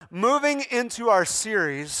moving into our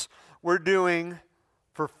series we're doing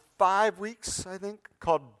for 5 weeks, I think,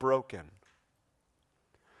 called Broken.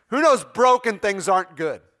 Who knows broken things aren't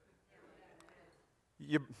good?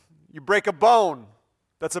 You break a bone,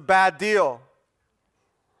 that's a bad deal.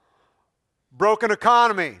 Broken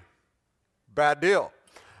economy, bad deal.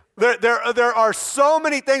 There are so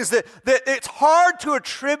many things that it's hard to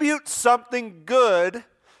attribute something good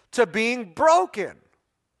to being broken.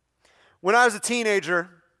 When I was a teenager,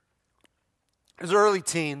 it was early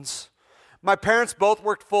teens, my parents both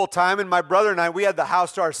worked full-time, and my brother and I, we had the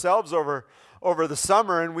house to ourselves over the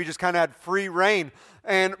summer, and we just kind of had free reign.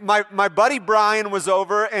 And my buddy Brian was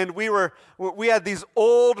over, and we had these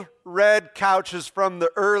old red couches from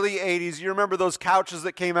the early 80s. You remember those couches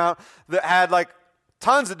that came out that had like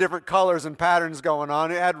tons of different colors and patterns going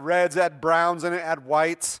on. It had reds, it had browns, and it had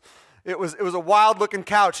whites. It was a wild-looking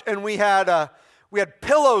couch, and we had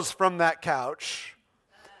pillows from that couch.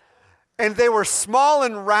 And they were small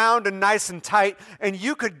and round and nice and tight, and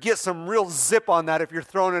you could get some real zip on that if you're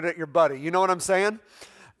throwing it at your buddy. You know what I'm saying?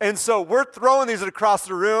 And so we're throwing these across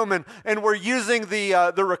the room, and we're using the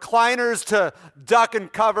recliners to duck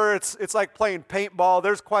and cover. It's like playing paintball.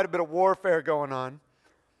 There's quite a bit of warfare going on.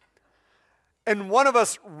 And one of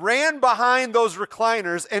us ran behind those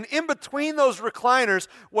recliners, and in between those recliners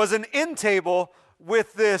was an end table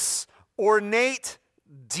with this ornate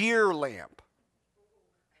deer lamp.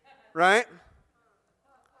 Right?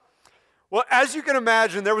 Well, as you can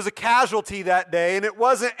imagine, there was a casualty that day, and it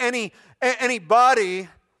wasn't anybody,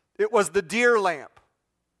 it was the deer lamp.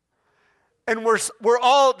 And we're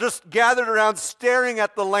all just gathered around staring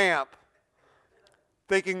at the lamp,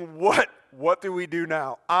 thinking, what do we do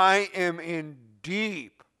now? I am in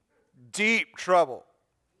deep, deep trouble.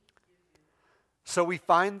 So we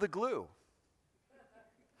find the glue.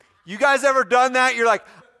 You guys ever done that? You're like,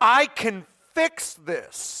 I can fix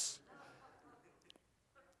this.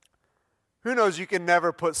 Who knows, you can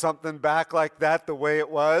never put something back like that the way it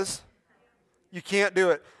was. You can't do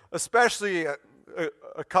it, especially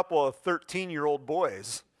a couple of 13-year-old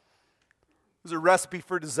boys. It was a recipe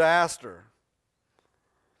for disaster.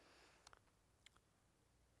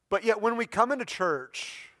 But yet when we come into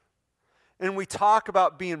church and we talk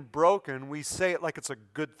about being broken, we say it like it's a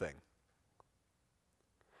good thing.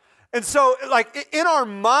 And so, like, in our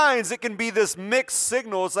minds, it can be this mixed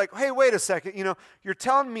signal. It's like, hey, wait a second, you're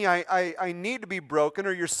telling me I need to be broken,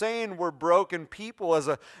 or you're saying we're broken people as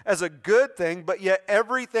a good thing, but yet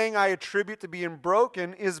everything I attribute to being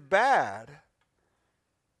broken is bad.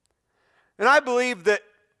 And I believe that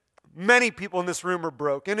many people in this room are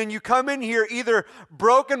broken, and you come in here either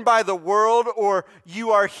broken by the world or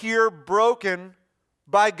you are here broken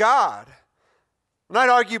by God. And I'd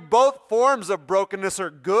argue both forms of brokenness are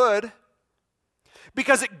good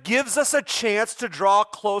because it gives us a chance to draw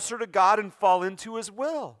closer to God and fall into His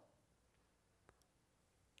will.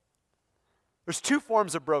 There's 2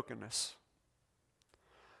 forms of brokenness.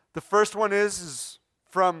 The first one is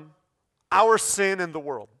from our sin in the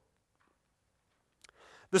world.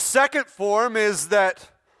 The second form is that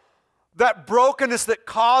brokenness that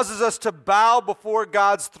causes us to bow before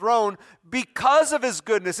God's throne because of His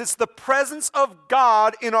goodness. It's the presence of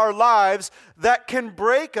God in our lives that can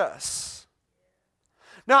break us.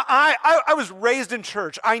 Now, I was raised in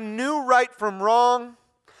church. I knew right from wrong.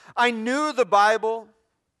 I knew the Bible.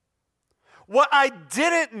 What I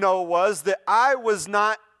didn't know was that I was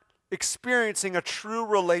not experiencing a true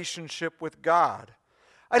relationship with God.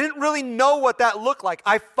 I didn't really know what that looked like.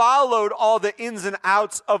 I followed all the ins and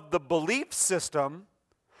outs of the belief system,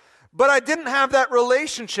 but I didn't have that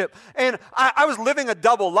relationship. And I was living a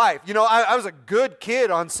double life. I was a good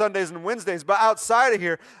kid on Sundays and Wednesdays, but outside of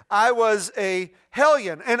here, I was a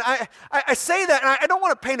hellion. And I say that, and I don't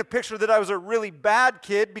want to paint a picture that I was a really bad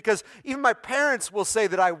kid, because even my parents will say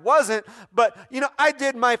that I wasn't. But, I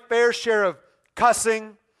did my fair share of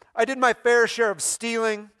cussing. I did my fair share of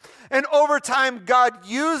stealing. And over time, God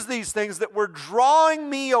used these things that were drawing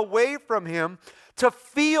me away from Him to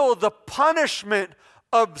feel the punishment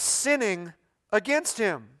of sinning against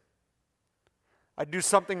Him. I'd do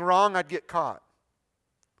something wrong, I'd get caught.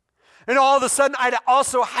 And all of a sudden, I'd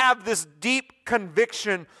also have this deep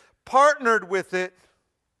conviction partnered with it.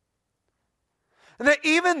 And that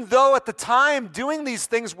even though at the time doing these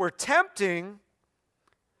things were tempting,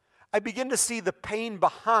 I began to see the pain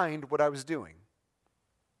behind what I was doing.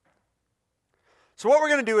 So what we're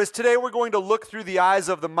going to do is today we're going to look through the eyes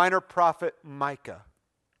of the minor prophet Micah.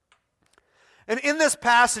 And in this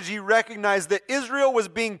passage, he recognized that Israel was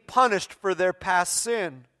being punished for their past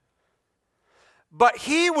sin. But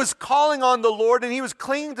he was calling on the Lord, and he was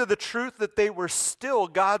clinging to the truth that they were still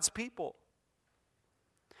God's people.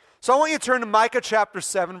 So I want you to turn to Micah chapter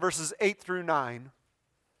 7, verses 8 through 9.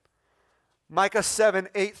 Micah 7,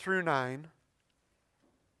 8 through 9.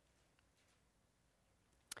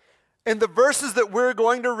 And the verses that we're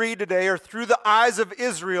going to read today are through the eyes of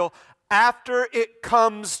Israel after it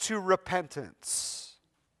comes to repentance.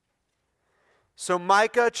 So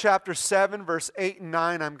Micah chapter 7, verse 8 and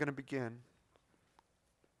 9, I'm going to begin.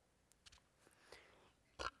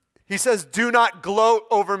 He says, "Do not gloat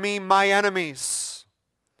over me, my enemies.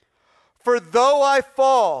 For though I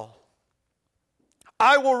fall,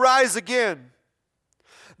 I will rise again.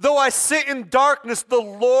 Though I sit in darkness, the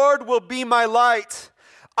Lord will be my light.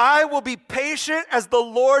 I will be patient as the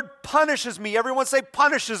Lord punishes me." Everyone say,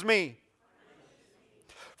 punishes me.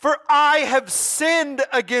 "For I have sinned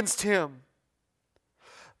against him.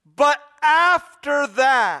 But after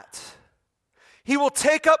that, he will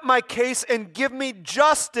take up my case and give me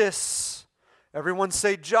justice." Everyone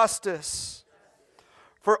say justice.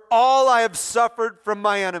 "For all I have suffered from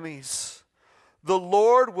my enemies, the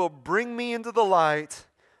Lord will bring me into the light,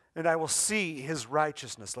 and I will see his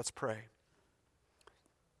righteousness." Let's pray.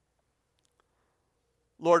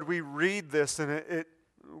 Lord, we read this, and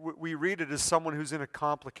we read it as someone who's in a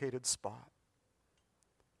complicated spot.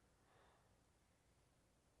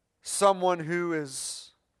 Someone who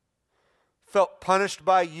is felt punished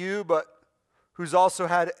by you, but who's also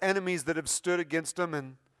had enemies that have stood against them,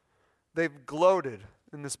 and they've gloated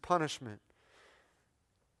in this punishment.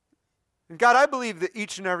 And God, I believe that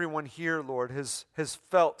each and every one here, Lord, has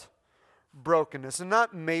felt brokenness, and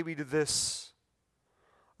not maybe to this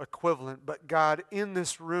equivalent, but God, in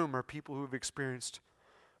this room are people who have experienced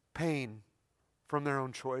pain from their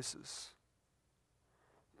own choices,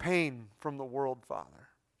 pain from the world, Father.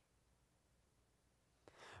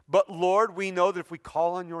 But Lord, we know that if we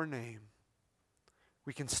call on your name,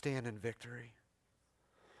 we can stand in victory.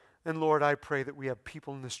 And Lord, I pray that we have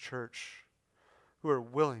people in this church who are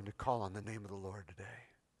willing to call on the name of the Lord today.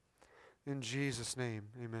 In Jesus'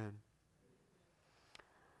 name, amen.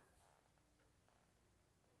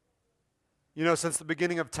 You know, since the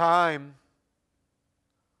beginning of time,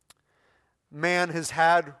 man has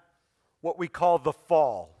had what we call the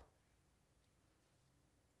fall.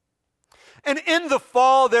 And in the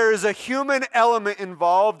fall, there is a human element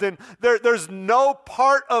involved, and there's no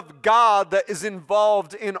part of God that is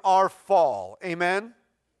involved in our fall. Amen?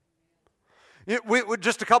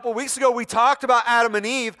 Just a couple weeks ago, we talked about Adam and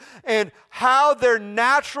Eve and how their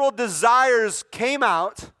natural desires came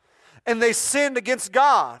out, and they sinned against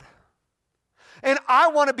God. And I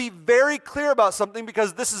want to be very clear about something,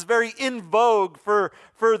 because this is very in vogue for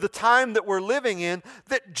the time that we're living in,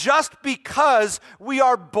 that just because we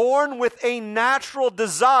are born with a natural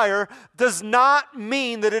desire does not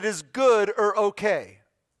mean that it is good or okay.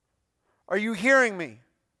 Are you hearing me?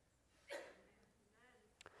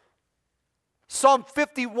 Psalm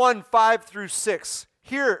 51, 5 through 6.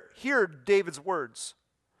 Hear David's words.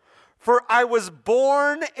 "For I was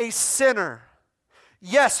born a sinner.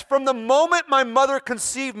 Yes, from the moment my mother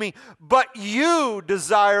conceived me, but you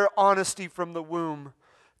desire honesty from the womb,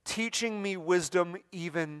 teaching me wisdom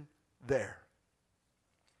even there."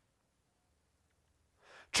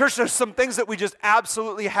 Church, there's some things that we just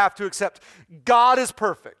absolutely have to accept. God is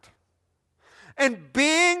perfect. And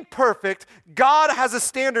being perfect, God has a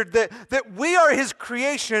standard that we are his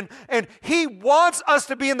creation, and he wants us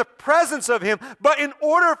to be in the presence of him. But in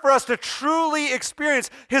order for us to truly experience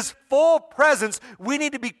his full presence, we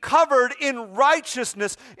need to be covered in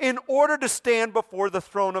righteousness in order to stand before the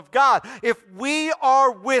throne of God. If we are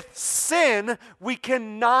with sin, we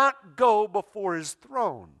cannot go before his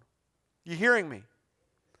throne. You hearing me?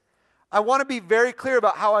 I want to be very clear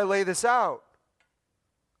about how I lay this out.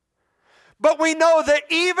 But we know that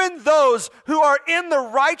even those who are in the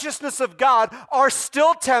righteousness of God are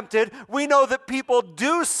still tempted. We know that people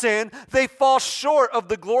do sin. They fall short of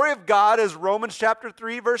the glory of God, as Romans chapter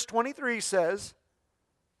 3, verse 23 says.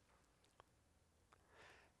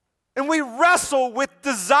 And we wrestle with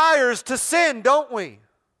desires to sin, don't we?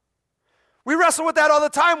 We wrestle with that all the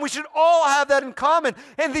time. We should all have that in common.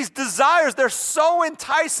 And these desires, they're so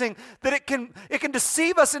enticing that it can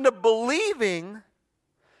deceive us into believing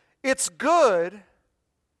it's good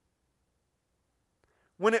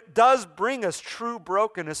when it does bring us true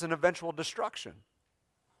brokenness and eventual destruction.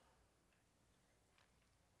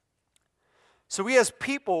 So we as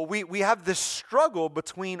people, we have this struggle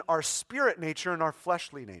between our spirit nature and our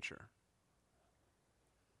fleshly nature.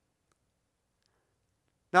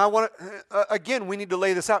 Now, again, we need to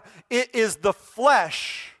lay this out. It is the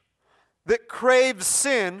flesh that craves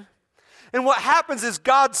sin, And what happens is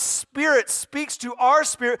God's Spirit speaks to our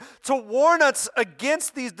spirit to warn us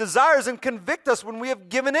against these desires and convict us when we have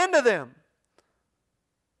given in to them.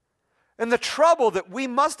 And the trouble that we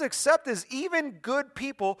must accept is even good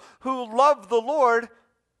people who love the Lord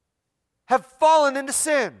have fallen into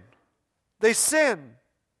sin. They sin.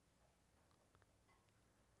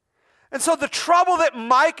 And so the trouble that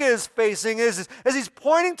Micah is facing is, as he's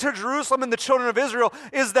pointing to Jerusalem and the children of Israel,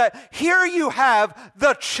 is that here you have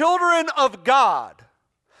the children of God,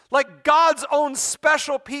 like God's own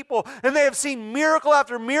special people, and they have seen miracle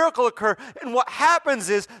after miracle occur. And what happens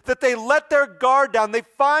is that they let their guard down. They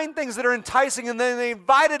find things that are enticing, and then they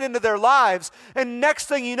invite it into their lives. And next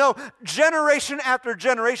thing you know, generation after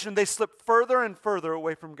generation, they slip further and further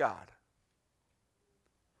away from God.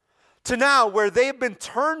 To now, where they've been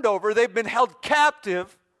turned over, they've been held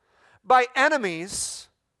captive by enemies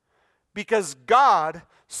because God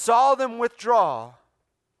saw them withdraw,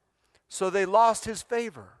 so they lost His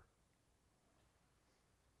favor.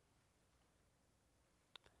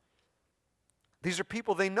 These are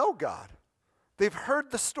people, they know God. They've heard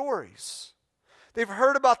the stories. They've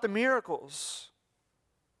heard about the miracles.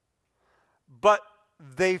 But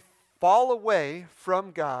they fall away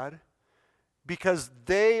from God because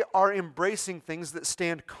they are embracing things that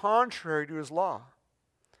stand contrary to His law.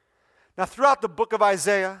 Now, throughout the book of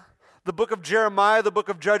Isaiah, the book of Jeremiah, the book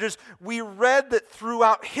of Judges, we read that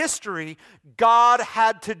throughout history, God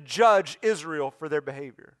had to judge Israel for their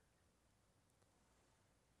behavior.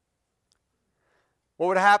 What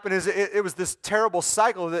would happen is it was this terrible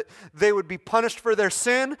cycle that they would be punished for their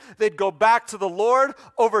sin, they'd go back to the Lord.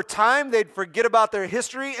 Over time, they'd forget about their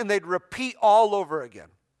history, and they'd repeat all over again.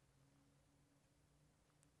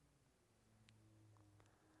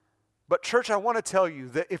 But church, I want to tell you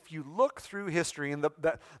that if you look through history, and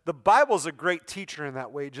the Bible's a great teacher in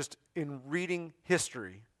that way, just in reading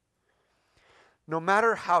history, no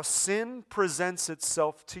matter how sin presents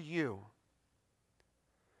itself to you,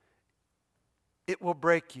 it will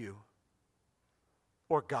break you,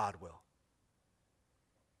 or God will.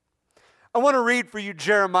 I want to read for you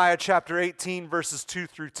Jeremiah chapter 18, verses 2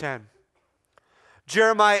 through 10.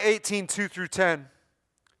 Jeremiah 18, 2 through 10.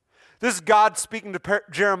 This is God speaking to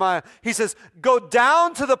Jeremiah. He says, "Go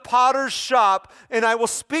down to the potter's shop, and I will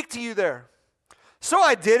speak to you there." So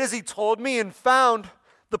I did as he told me, and found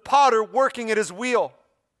the potter working at his wheel.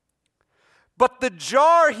 But the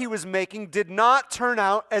jar he was making did not turn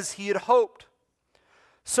out as he had hoped.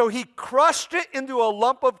 So he crushed it into a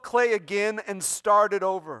lump of clay again and started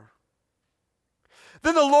over.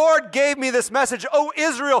 Then the Lord gave me this message: "O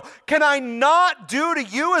Israel, can I not do to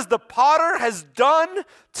you as the potter has done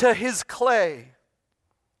to his clay?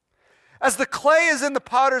 As the clay is in the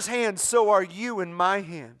potter's hand, so are you in my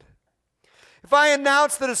hand. If I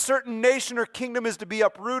announce that a certain nation or kingdom is to be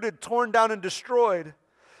uprooted, torn down, and destroyed,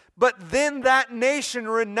 but then that nation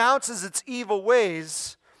renounces its evil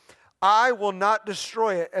ways, I will not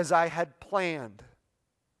destroy it as I had planned.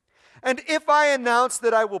 And if I announce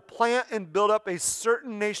that I will plant and build up a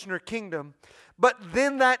certain nation or kingdom, but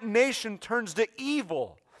then that nation turns to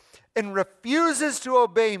evil and refuses to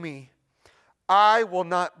obey me, I will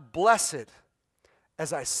not bless it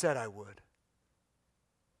as I said I would."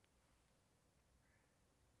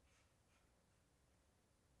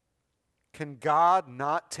 Can God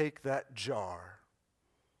not take that jar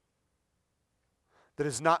that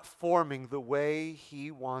is not forming the way He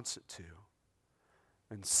wants it to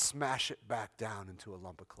and smash it back down into a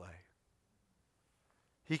lump of clay?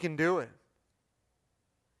 He can do it.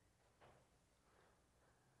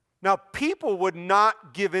 Now, people would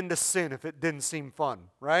not give in to sin if it didn't seem fun,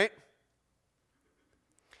 right?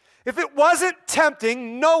 If it wasn't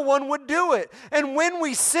tempting, no one would do it. And when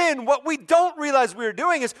we sin, what we don't realize we are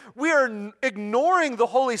doing is we are ignoring the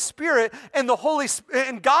Holy Spirit, and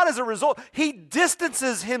God, as a result, He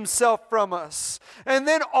distances Himself from us. And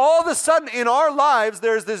then all of a sudden in our lives,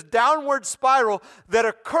 there's this downward spiral that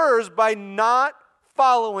occurs by not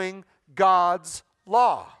following God's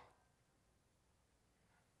law.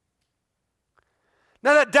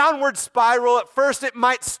 Now, that downward spiral, at first it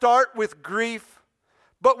might start with grief,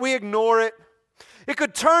 but we ignore it. It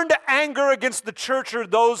could turn to anger against the church or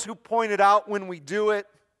those who point it out when we do it.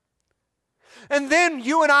 And then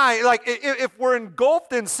you and I, if we're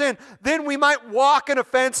engulfed in sin, then we might walk an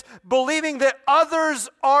offense believing that others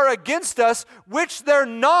are against us, which they're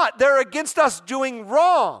not. They're against us doing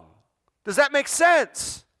wrong. Does that make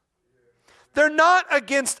sense? They're not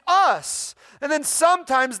against us. And then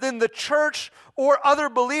sometimes the church or other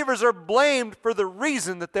believers are blamed for the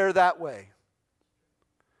reason that they're that way.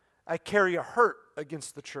 I carry a hurt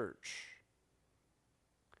against the church.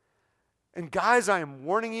 And guys, I am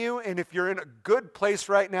warning you, and if you're in a good place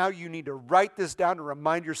right now, you need to write this down to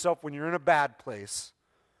remind yourself when you're in a bad place.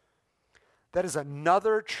 That is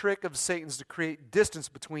another trick of Satan's to create distance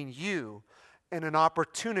between you and an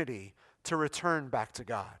opportunity to return back to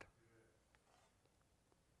God.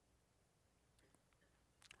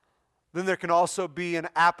 Then there can also be an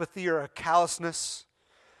apathy or a callousness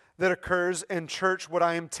that occurs in church. What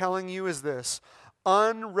I am telling you is this: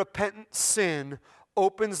 unrepentant sin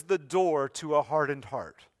opens the door to a hardened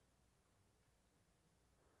heart.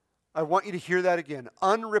 I want you to hear that again.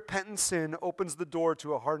 Unrepentant sin opens the door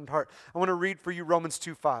to a hardened heart. I want to read for you Romans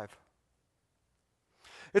 2:5.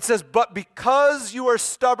 It says, "But because you are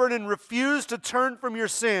stubborn and refuse to turn from your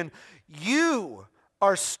sin, you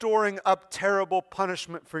are storing up terrible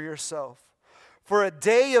punishment for yourself. For a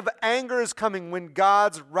day of anger is coming when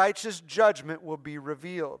God's righteous judgment will be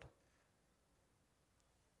revealed."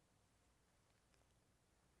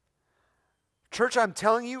 Church, I'm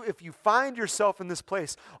telling you, if you find yourself in this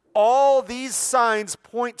place, all these signs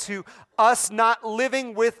point to us not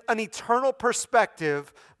living with an eternal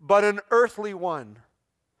perspective, but an earthly one.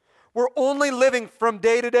 We're only living from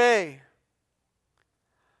day to day.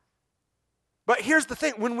 But here's the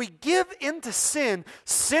thing: when we give into sin,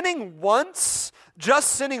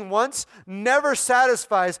 just sinning once, never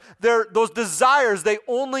satisfies. Those desires, they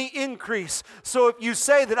only increase. So if you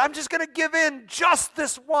say that I'm just going to give in just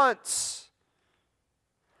this once,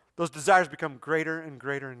 those desires become greater and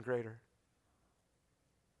greater and greater.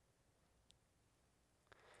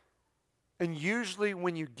 And usually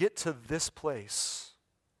when you get to this place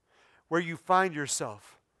where you find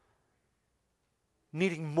yourself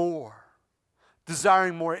needing more,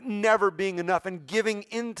 desiring more, it never being enough, and giving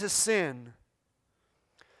into sin,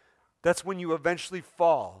 that's when you eventually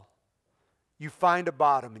fall. You find a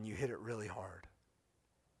bottom and you hit it really hard.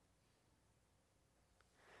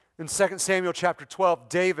 In 2 Samuel chapter 12,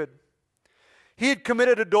 David, he had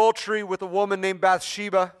committed adultery with a woman named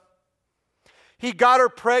Bathsheba. He got her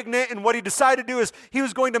pregnant, and what he decided to do is he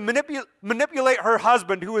was going to manipulate her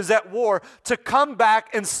husband, who was at war, to come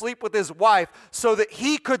back and sleep with his wife so that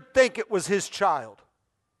he could think it was his child.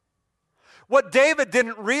 What David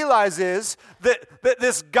didn't realize is that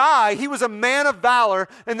this guy, he was a man of valor,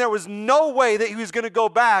 and there was no way that he was going to go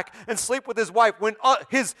back and sleep with his wife when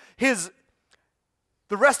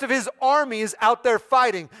the rest of his army is out there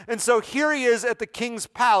fighting. And so here he is at the king's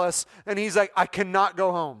palace, and he's like, I cannot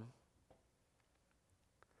go home.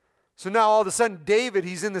 So now all of a sudden, David,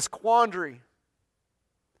 he's in this quandary.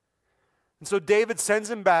 And so David sends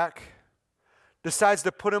him back, decides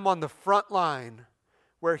to put him on the front line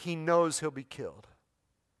where he knows he'll be killed.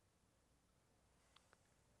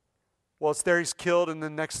 Well, it's there he's killed, and the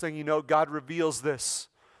next thing you know, God reveals this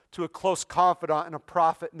to a close confidant and a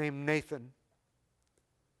prophet named Nathan.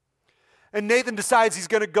 And Nathan decides he's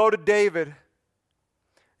going to go to David,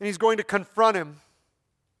 and he's going to confront him.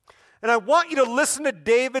 And I want you to listen to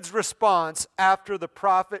David's response after the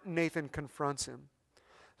prophet Nathan confronts him.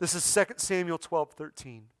 This is 2 Samuel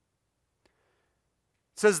 12:13.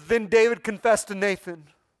 It says, "Then David confessed to Nathan,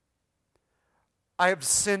 I have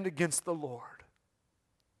sinned against the Lord.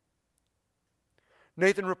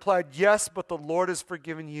 Nathan replied, yes, but the Lord has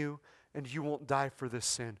forgiven you, and you won't die for this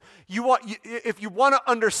sin." If you want to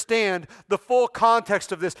understand the full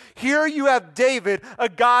context of this, here you have David, a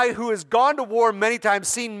guy who has gone to war many times,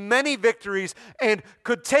 seen many victories, and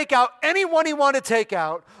could take out anyone he wanted to take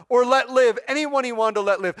out, or let live anyone he wanted to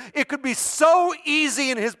let live. It could be so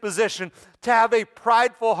easy in his position to have a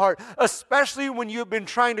prideful heart, especially when you've been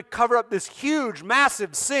trying to cover up this huge,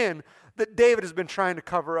 massive sin that David has been trying to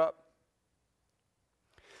cover up.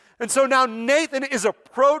 And so now Nathan is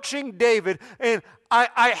approaching David, and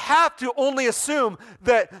I have to only assume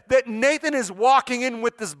that Nathan is walking in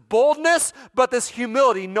with this boldness, but this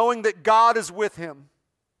humility, knowing that God is with him.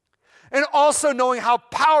 And also knowing how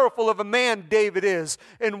powerful of a man David is,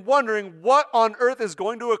 and wondering what on earth is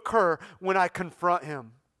going to occur when I confront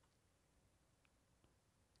him.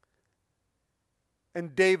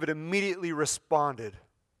 And David immediately responded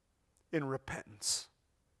in repentance.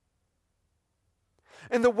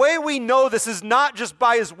 And the way we know this is not just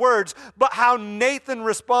by his words, but how Nathan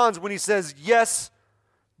responds when he says, yes,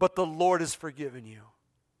 but the Lord has forgiven you.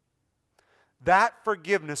 That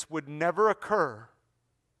forgiveness would never occur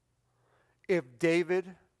if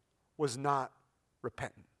David was not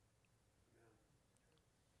repentant.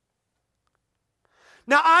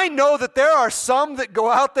 Now, I know that there are some that go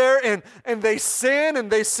out there and they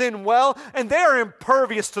sin well, and they are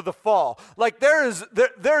impervious to the fall. Like there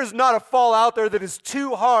is not a fall out there that is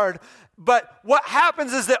too hard. But what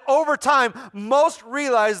happens is that over time, most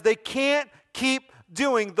realize they can't keep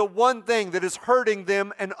doing the one thing that is hurting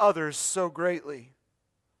them and others so greatly.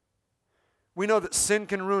 We know that sin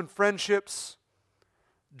can ruin friendships,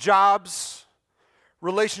 jobs,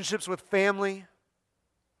 relationships with family.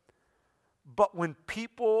 But when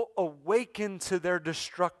people awaken to their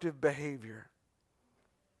destructive behavior,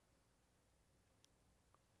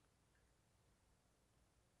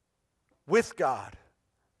 with God,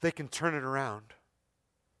 they can turn it around.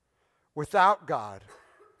 Without God,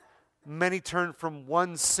 many turn from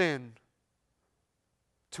one sin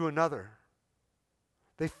to another.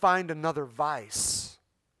 They find another vice.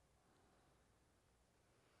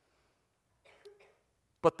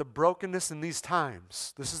 But the brokenness in these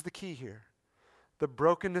times, this is the key here, the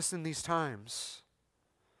brokenness in these times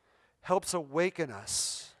helps awaken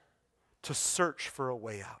us to search for a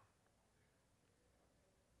way out.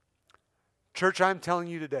 Church, I'm telling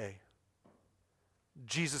you today,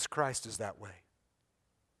 Jesus Christ is that way.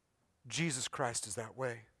 Jesus Christ is that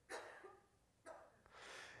way.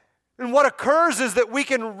 And what occurs is that we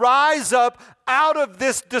can rise up out of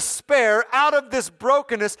this despair, out of this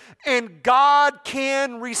brokenness, and God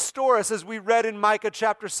can restore us, as we read in Micah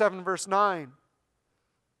chapter 7, verse 9.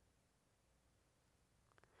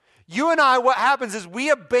 You and I, what happens is we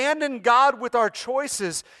abandon God with our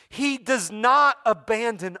choices. He does not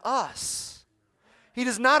abandon us. He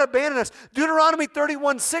does not abandon us. Deuteronomy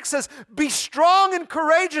 31:6 says, "Be strong and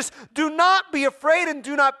courageous. Do not be afraid and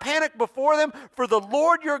do not panic before them, for the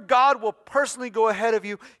Lord your God will personally go ahead of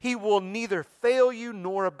you. He will neither fail you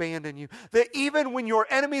nor abandon you." That even when your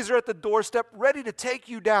enemies are at the doorstep ready to take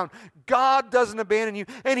you down, God doesn't abandon you.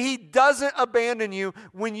 And He doesn't abandon you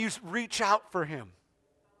when you reach out for Him.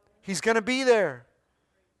 He's going to be there.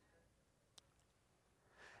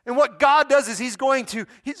 And what God does is He's going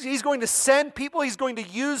to send people, He's going to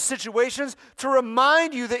use situations to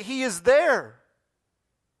remind you that He is there.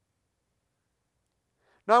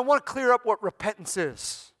 Now I want to clear up what repentance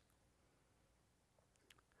is.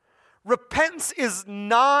 Repentance is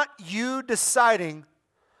not you deciding,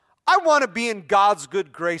 I want to be in God's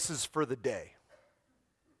good graces for the day.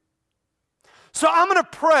 So I'm going to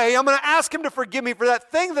pray, I'm going to ask Him to forgive me for that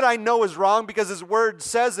thing that I know is wrong because His Word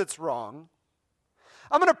says it's wrong.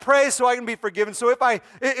 I'm going to pray so I can be forgiven. So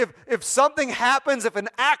if something happens, if an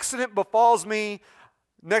accident befalls me,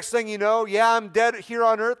 next thing you know, yeah, I'm dead here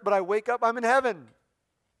on earth, but I wake up, I'm in heaven.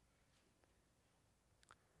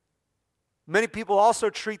 Many people also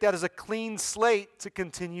treat that as a clean slate to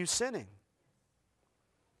continue sinning.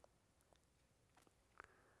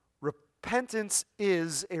 Repentance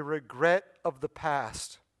is a regret of the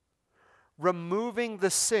past, removing the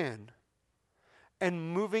sin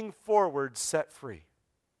and moving forward set free.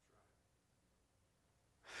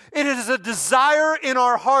 It is a desire in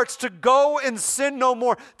our hearts to go and sin no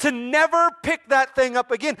more, to never pick that thing up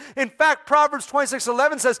again. In fact, Proverbs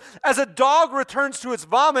 26:11 says, "As a dog returns to its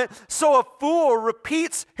vomit, so a fool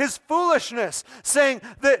repeats his foolishness," saying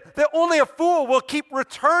that only a fool will keep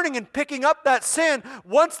returning and picking up that sin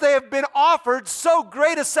once they have been offered so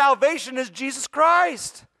great a salvation as Jesus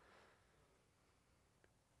Christ.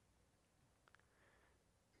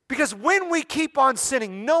 Because when we keep on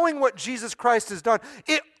sinning, knowing what Jesus Christ has done,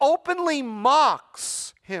 it openly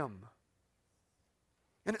mocks Him.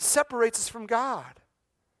 And it separates us from God.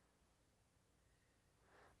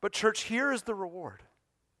 But church, here is the reward.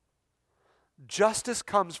 Justice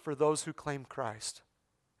comes for those who claim Christ.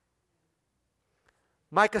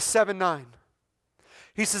 Micah 7:9.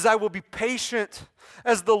 He says, "I will be patient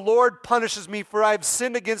as the Lord punishes me, for I have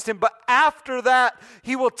sinned against Him. But after that,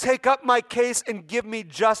 He will take up my case and give me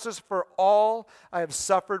justice for all I have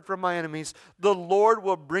suffered from my enemies. The Lord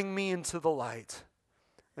will bring me into the light,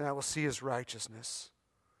 and I will see His righteousness."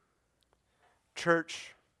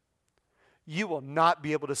 Church, you will not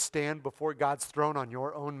be able to stand before God's throne on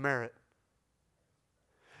your own merit.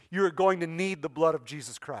 You are going to need the blood of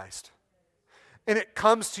Jesus Christ. And it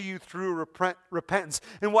comes to you through repentance.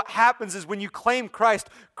 And what happens is when you claim Christ,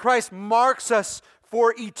 Christ marks us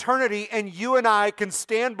for eternity, and you and I can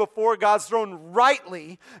stand before God's throne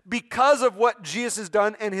rightly because of what Jesus has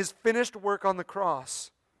done and His finished work on the cross.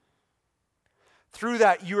 Through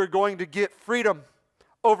that, you are going to get freedom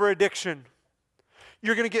over addiction.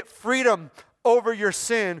 You're going to get freedom over your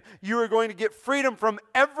sin. You are going to get freedom from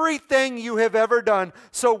everything you have ever done.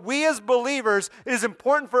 So we as believers, it is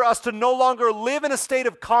important for us to no longer live in a state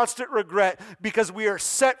of constant regret because we are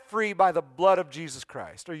set free by the blood of Jesus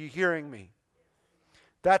Christ. Are you hearing me?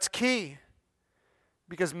 That's key,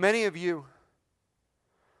 because many of you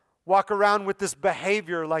walk around with this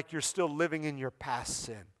behavior like you're still living in your past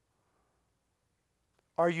sin.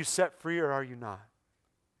 Are you set free or are you not?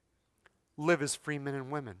 Live as free men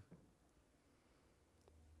and women.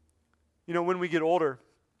 You know, when we get older,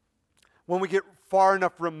 when we get far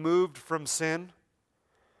enough removed from sin,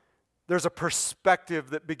 there's a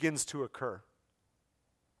perspective that begins to occur.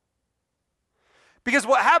 Because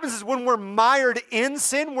what happens is when we're mired in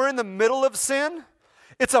sin, we're in the middle of sin,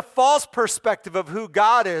 it's a false perspective of who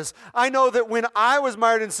God is. I know that when I was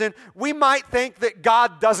mired in sin, we might think that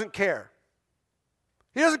God doesn't care.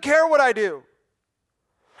 He doesn't care what I do.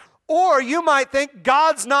 Or you might think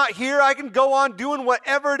God's not here, I can go on doing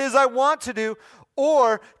whatever it is I want to do.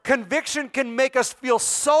 Or conviction can make us feel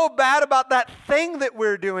so bad about that thing that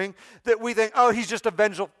we're doing that we think, oh, he's just a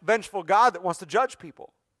vengeful God that wants to judge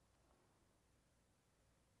people.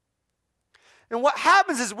 And what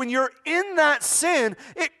happens is when you're in that sin,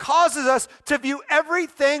 it causes us to view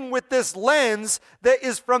everything with this lens that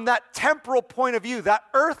is from that temporal point of view, that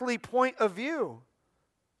earthly point of view.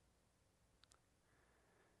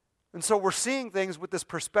 And so we're seeing things with this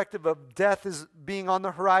perspective of death as being on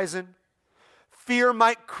the horizon. Fear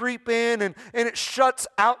might creep in and it shuts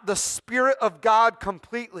out the Spirit of God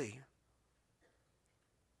completely.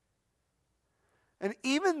 And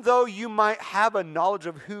even though you might have a knowledge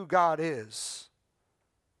of who God is,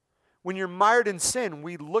 when you're mired in sin,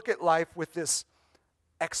 we look at life with this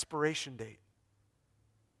expiration date.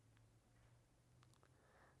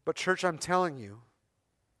 But church, I'm telling you,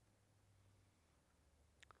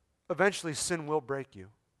 eventually sin will break you.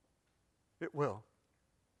 It will.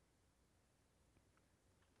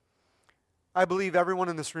 I believe everyone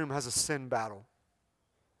in this room has a sin battle.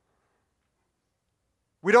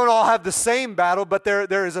 We don't all have the same battle, but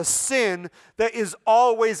there is a sin that is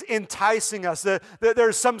always enticing us.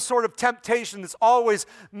 There's some sort of temptation that's always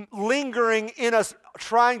lingering in us,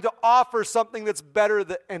 trying to offer something that's better,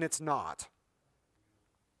 and it's not.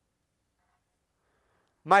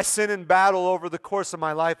 My sin and battle over the course of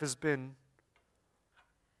my life has been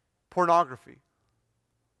pornography.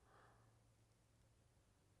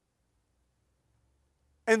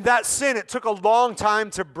 And that sin, it took a long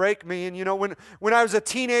time to break me. And you know, when I was a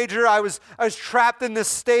teenager, I was trapped in this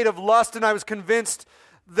state of lust, and I was convinced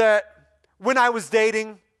that when I was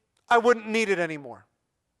dating, I wouldn't need it anymore.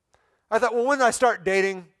 I thought, well, when I start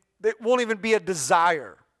dating, it won't even be a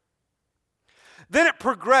desire. Then it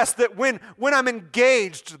progressed that when I'm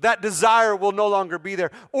engaged, that desire will no longer be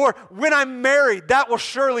there. Or when I'm married, that will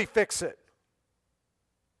surely fix it.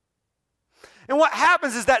 And what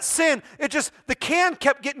happens is that sin, the can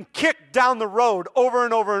kept getting kicked down the road over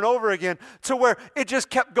and over and over again to where it just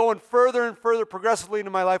kept going further and further progressively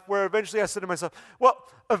into my life, where eventually I said to myself, well,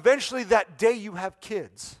 eventually that day you have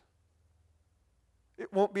kids,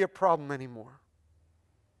 it won't be a problem anymore.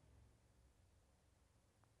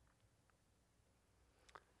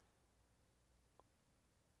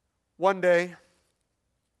 One day,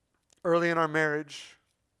 early in our marriage,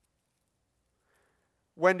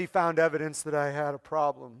 Wendy found evidence that I had a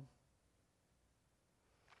problem.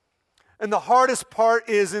 And the hardest part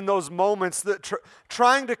is in those moments that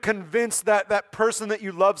trying to convince that person that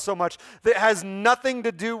you love so much that has nothing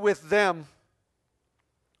to do with them.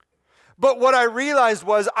 But what I realized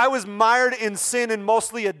was I was mired in sin and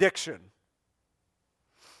mostly addiction.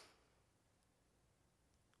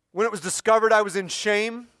 When it was discovered I was in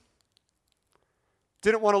shame,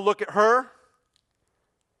 didn't want to look at her.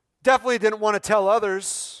 Definitely didn't want to tell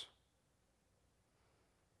others.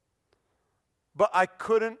 But I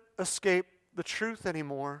couldn't escape the truth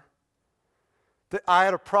anymore. That I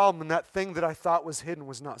had a problem, and that thing that I thought was hidden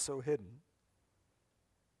was not so hidden.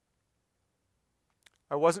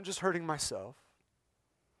 I wasn't just hurting myself.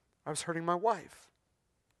 I was hurting my wife.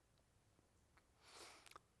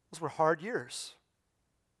 Those were hard years.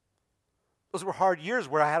 Those were hard years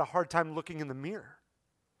where I had a hard time looking in the mirror.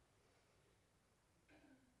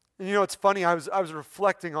 And you know, it's funny, I was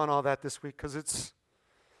reflecting on all that this week because it's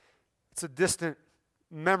a distant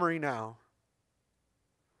memory now.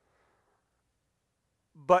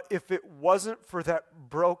 But if it wasn't for that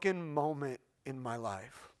broken moment in my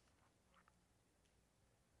life,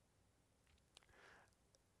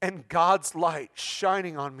 and God's light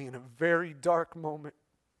shining on me in a very dark moment,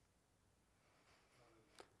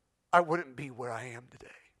 I wouldn't be where I am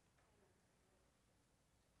today.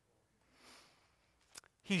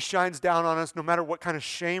 He shines down on us no matter what kind of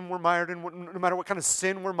shame we're mired in, no matter what kind of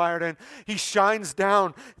sin we're mired in. He shines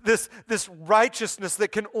down this righteousness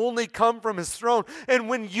that can only come from His throne. And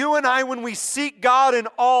when we seek God in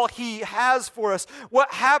all He has for us,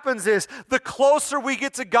 what happens is the closer we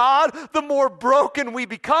get to God, the more broken we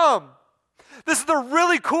become. This is the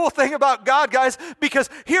really cool thing about God, guys, because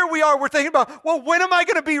here we are, we're thinking about, well, when am I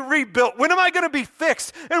going to be rebuilt? When am I going to be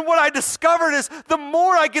fixed? And what I discovered is the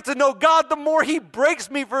more I get to know God, the more He breaks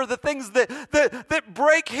me for the things that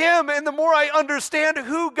break Him, and the more I understand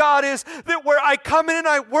who God is, that where I come in and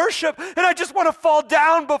I worship, and I just want to fall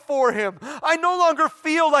down before Him. I no longer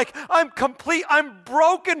feel like I'm complete. I'm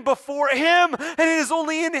broken before Him, and it is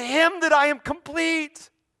only in Him that I am complete.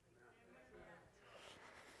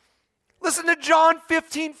 Listen to John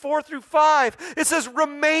 15, 4-5. It says,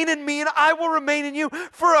 remain in me and I will remain in you.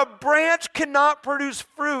 For a branch cannot produce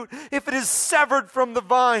fruit if it is severed from the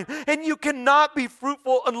vine. And you cannot be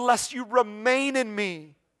fruitful unless you remain in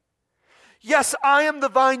me. Yes, I am the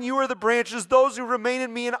vine, you are the branches. Those who remain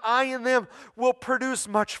in me and I in them will produce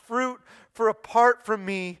much fruit. For apart from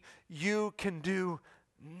me, you can do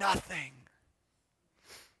nothing.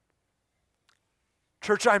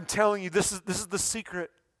 Church, I'm telling you, this is the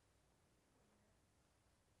secret.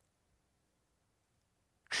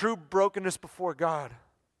 True brokenness before God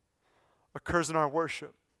occurs in our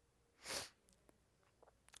worship.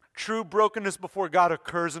 True brokenness before God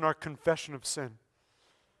occurs in our confession of sin.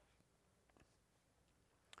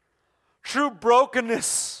 True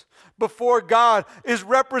brokenness before God is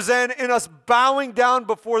represented in us bowing down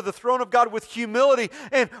before the throne of God with humility.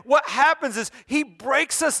 And what happens is He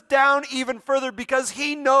breaks us down even further because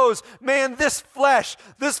He knows, man, this flesh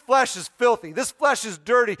is filthy. This flesh is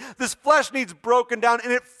dirty. This flesh needs broken down,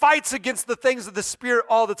 and it fights against the things of the Spirit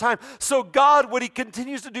all the time. So God, what He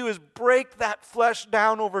continues to do is break that flesh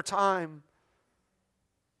down over time.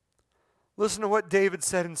 Listen to what David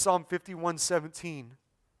said in Psalm 51:17.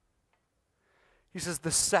 He says,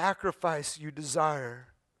 the sacrifice you desire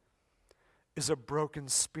is a broken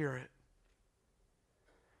spirit.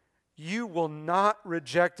 You will not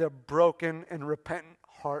reject a broken and repentant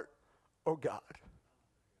heart, O God.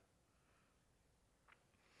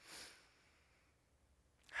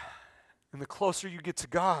 And the closer you get to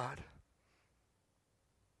God,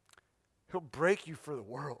 He'll break you for the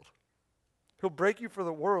world. He'll break you for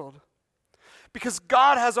the world. Because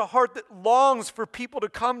God has a heart that longs for people to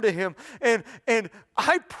come to Him. And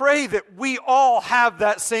I pray that we all have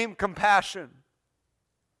that same compassion.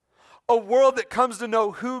 A world that comes to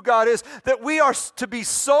know who God is. That we are to be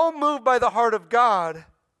so moved by the heart of God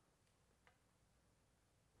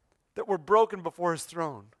that we're broken before His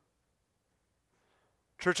throne.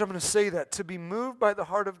 Church, I'm going to say that. To be moved by the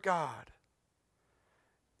heart of God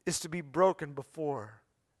is to be broken before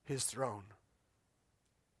His throne.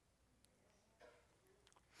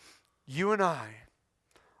 You and I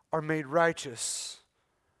are made righteous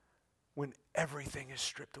when everything is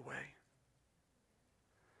stripped away.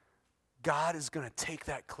 God is going to take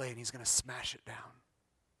that clay and He's going to smash it down.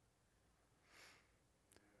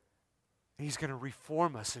 And He's going to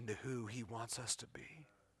reform us into who He wants us to be.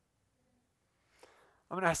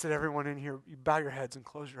 I'm going to ask that everyone in here, you bow your heads and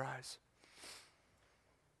close your eyes.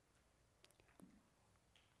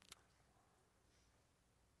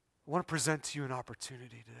 I want to present to you an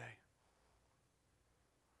opportunity today.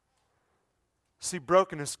 See,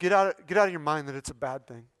 brokenness, get out of your mind that it's a bad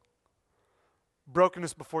thing.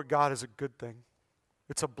 Brokenness before God is a good thing.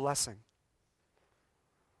 It's a blessing.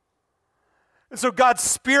 And so God's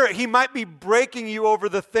Spirit, He might be breaking you over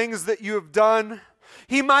the things that you have done.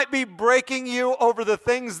 He might be breaking you over the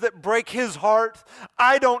things that break His heart.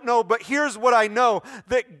 I don't know, but here's what I know,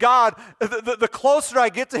 that God, the closer I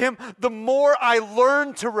get to Him, the more I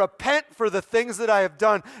learn to repent for the things that I have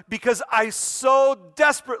done, because I so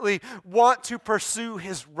desperately want to pursue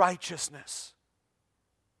His righteousness,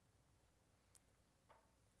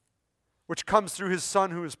 which comes through His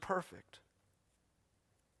Son who is perfect.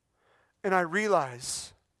 And I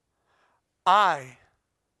realize I,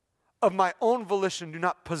 of my own volition, do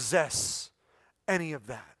not possess any of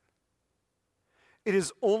that. It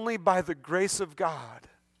is only by the grace of God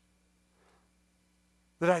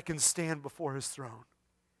that I can stand before His throne.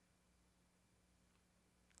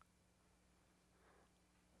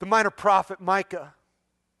 The minor prophet Micah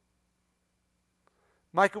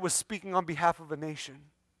was speaking on behalf of a nation.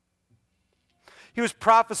 He was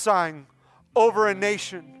prophesying over a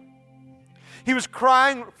nation. He was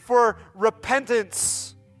crying for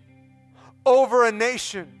repentance over a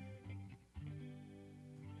nation.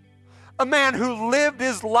 A man who lived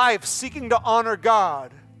his life seeking to honor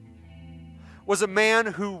God was a man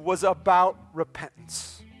who was about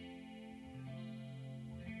repentance.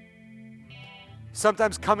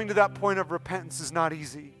 Sometimes coming to that point of repentance is not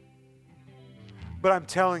easy. But I'm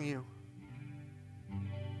telling you,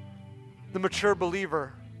 the mature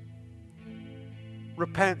believer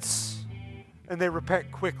repents, and they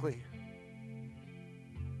repent quickly.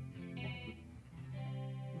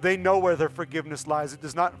 they know where their forgiveness lies. It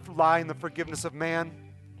does not lie in the forgiveness of man.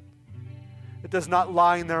 It does not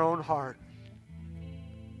lie in their own heart.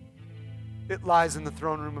 It lies in the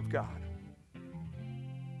throne room of God.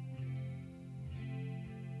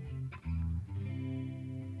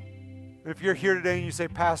 If you're here today and you say,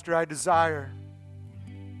 Pastor, I desire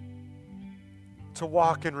to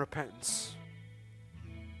walk in repentance.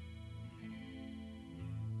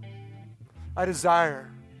 I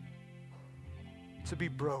desire to be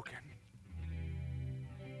broken.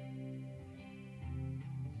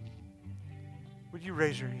 Would you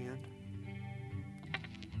raise your hand?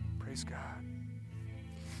 Praise God.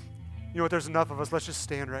 You know what? There's enough of us. Let's just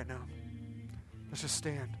stand right now. Let's just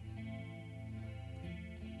stand.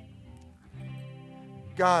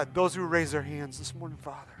 God, those who raise their hands this morning,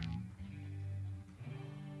 Father.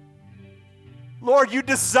 Lord, you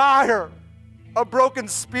desire a broken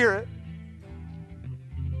spirit.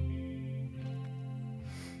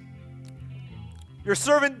 Your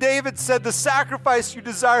servant David said, the sacrifice you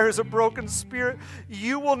desire is a broken spirit.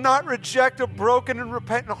 You will not reject a broken and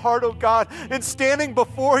repentant heart, oh God. And standing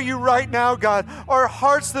before you right now, God, are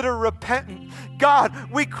hearts that are repentant.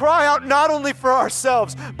 God, we cry out not only for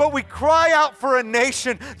ourselves, but we cry out for a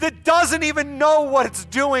nation that doesn't even know what it's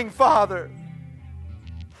doing, Father.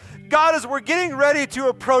 God, as we're getting ready to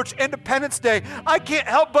approach Independence Day, I can't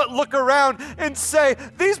help but look around and say,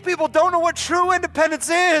 these people don't know what true independence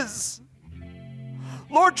is.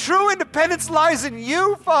 Lord, true independence lies in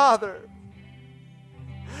you, Father.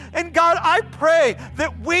 And God, I pray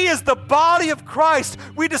that we as the body of Christ,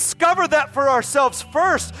 we discover that for ourselves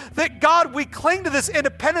first, that God, we cling to this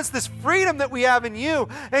independence, this freedom that we have in you.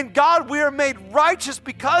 And God, we are made righteous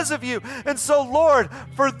because of you. And so, Lord,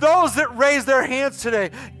 for those that raise their hands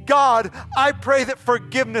today, God, I pray that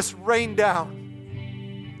forgiveness rain down.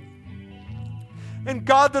 And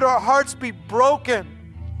God, that our hearts be broken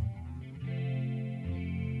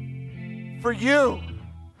for you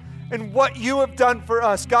and what you have done for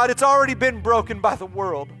us. God, it's already been broken by the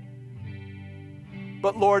world.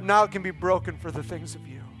 But Lord, now it can be broken for the things of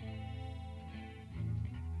you.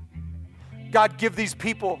 God, give these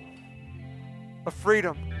people a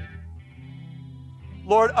freedom.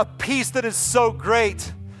 Lord, a peace that is so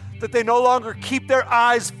great that they no longer keep their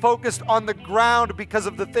eyes focused on the ground because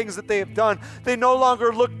of the things that they have done. They no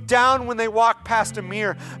longer look down when they walk past a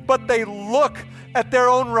mirror, but they look at their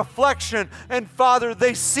own reflection, and Father,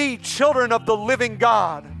 they see children of the living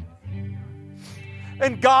God.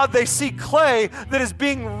 And God, they see clay that is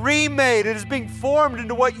being remade, it is being formed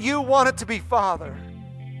into what you want it to be, Father.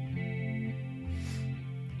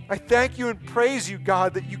 I thank you and praise you,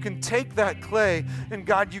 God, that you can take that clay and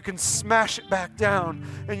God, you can smash it back down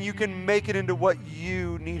and you can make it into what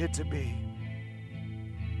you need it to be.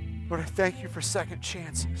 Lord, I thank you for second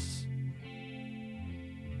chances.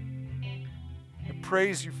 I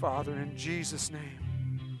praise you, Father, in Jesus'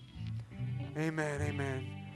 name. Amen, amen.